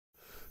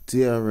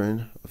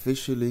TRN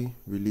officially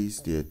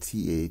released their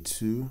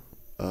TA2.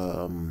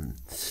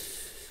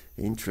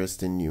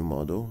 Interesting new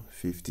model,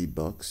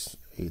 $50.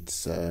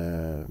 It's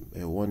a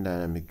one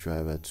dynamic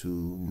driver,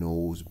 2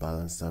 Knowles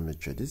balanced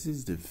armature. This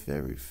is the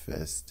very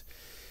first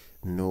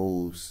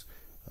Knowles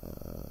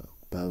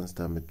balanced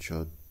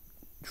armature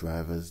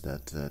drivers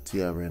that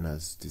TRN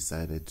has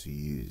decided to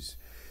use.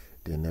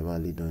 They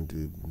normally don't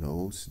do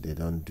Knowles, they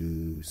don't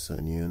do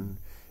Sonyun.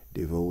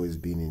 They've always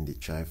been in the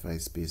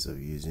HIFI space of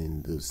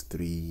using those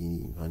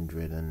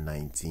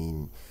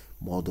 319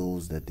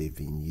 models that they've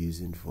been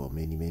using for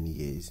many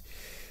years,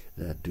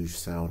 that do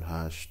sound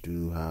harsh,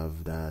 do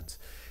have that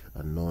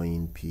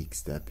annoying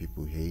peaks that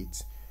people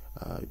hate,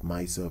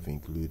 myself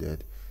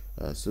included.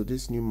 So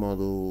this new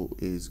model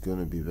is going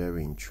to be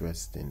very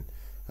interesting.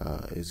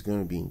 It's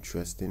going to be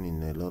interesting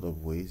in a lot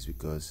of ways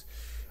because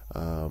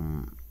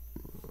the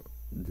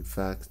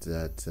fact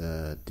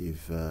that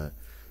they've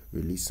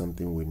released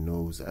something with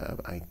Knowles,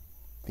 I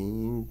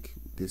think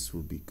this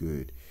will be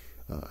good.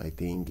 I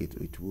think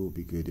it will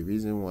be good. The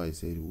reason why I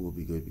say it will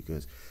be good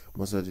because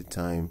most of the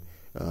time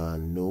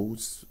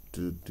Knowles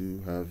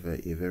do have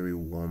a very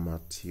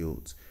warmer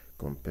tilt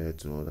compared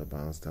to other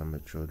balanced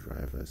armature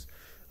drivers.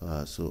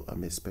 So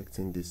I'm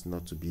expecting this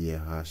not to be a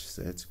harsh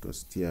set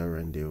because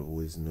TRN, they're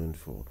always known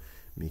for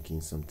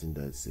making something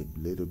that's a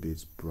little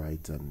bit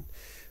bright and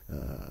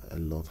a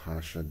lot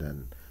harsher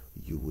than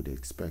you would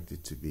expect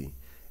it to be.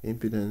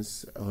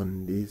 Impedance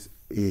on this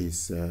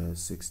is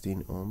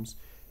 16 ohms.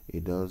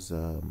 It does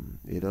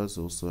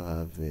also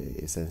have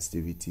a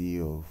sensitivity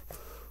of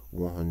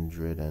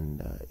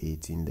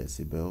 118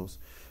 decibels,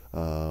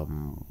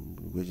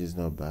 which is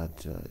not bad.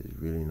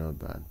 Really not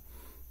bad.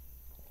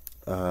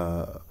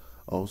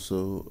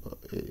 Also,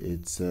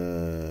 it's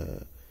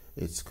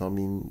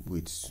coming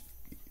with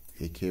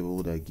a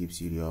cable that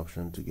gives you the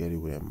option to get it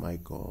with a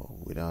mic or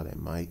without a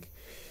mic.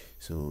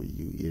 So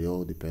it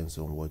all depends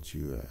on what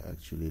you are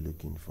actually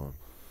looking for.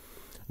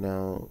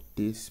 Now,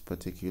 this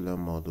particular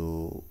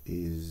model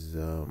is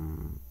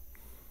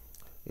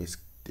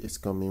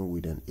coming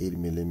with an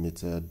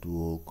 8mm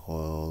dual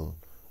coil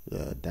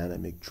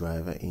dynamic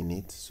driver in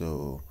it.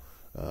 So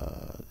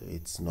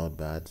it's not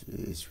bad.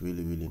 It's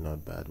really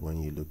not bad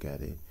when you look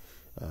at it.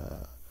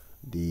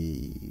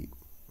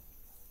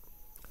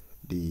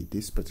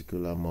 This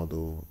particular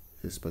model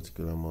is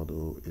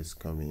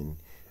coming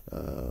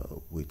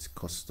with a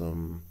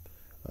custom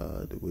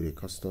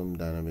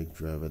dynamic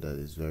driver that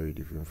is very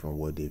different from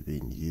what they've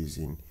been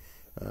using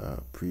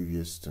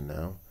previous to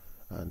now,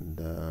 and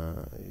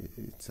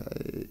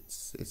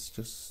it's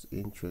just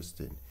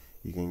interesting.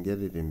 You can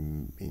get it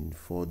in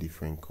 4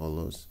 different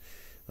colors.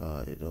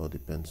 It all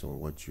depends on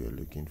what you are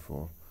looking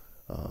for.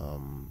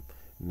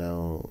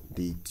 Now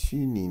the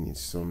tuning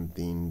is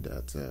something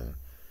that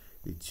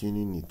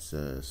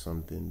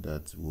something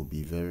that will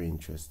be very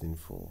interesting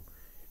for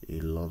a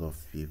lot of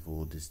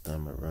people this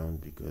time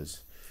around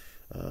because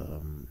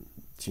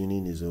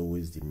tuning is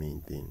always the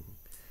main thing.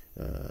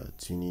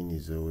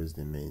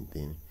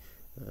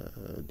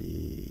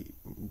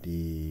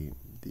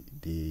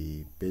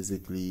 They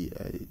basically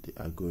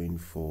are going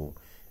for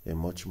a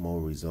much more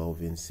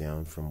resolving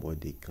sound from what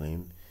they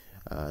claim.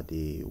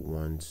 They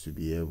want to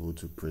be able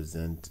to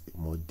present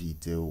more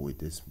detail with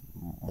this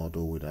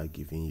model without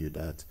giving you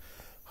that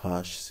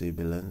harsh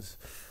sibilance.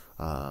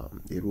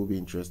 It will be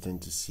interesting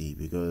to see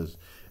because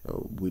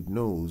with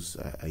Knowles,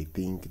 I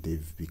think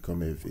they've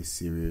become a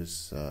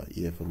serious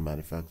earphone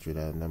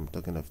manufacturer, and I'm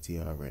talking of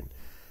TRN.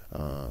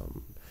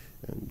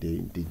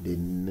 They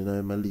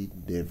normally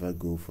never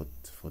go for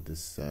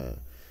this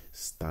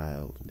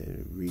style.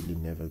 They really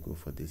never go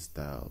for this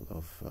style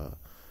of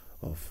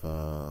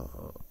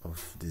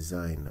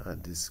design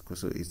at this.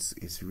 So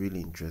it's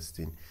really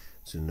interesting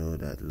to know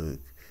that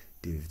look,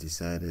 they've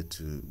decided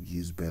to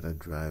use better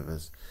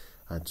drivers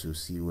and to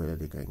see whether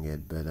they can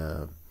get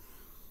better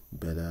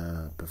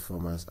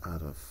performance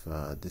out of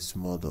this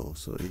model.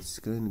 So it's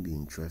going to be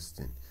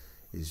interesting.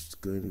 It's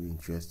going to be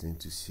interesting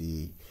to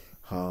see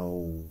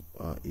how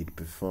it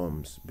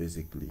performs.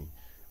 Basically,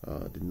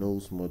 the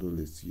Knowles model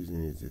it's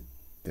using is a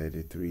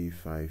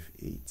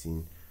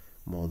 33518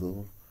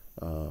 model.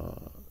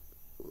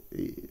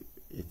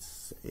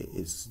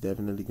 It's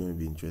definitely going to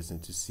be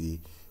interesting to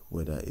see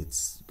whether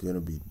it's going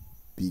to be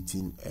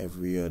beating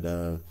every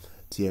other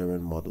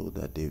TRN model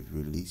that they've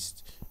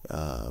released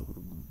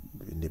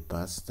in the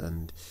past,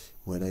 and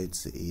whether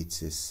it's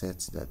a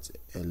set that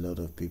a lot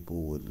of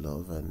people would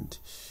love and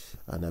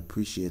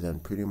appreciate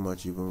and pretty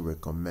much even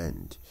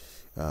recommend.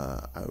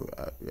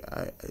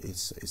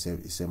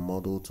 It's a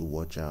model to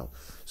watch out.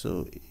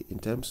 So in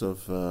terms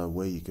of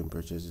where you can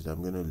purchase it,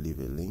 I'm going to leave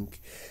a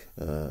link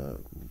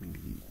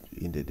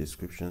in the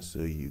description,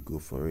 so you go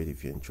for it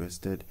if you're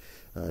interested.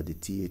 The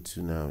TA2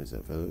 now is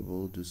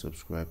available. Do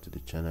subscribe to the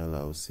channel.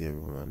 I'll see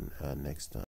everyone next time.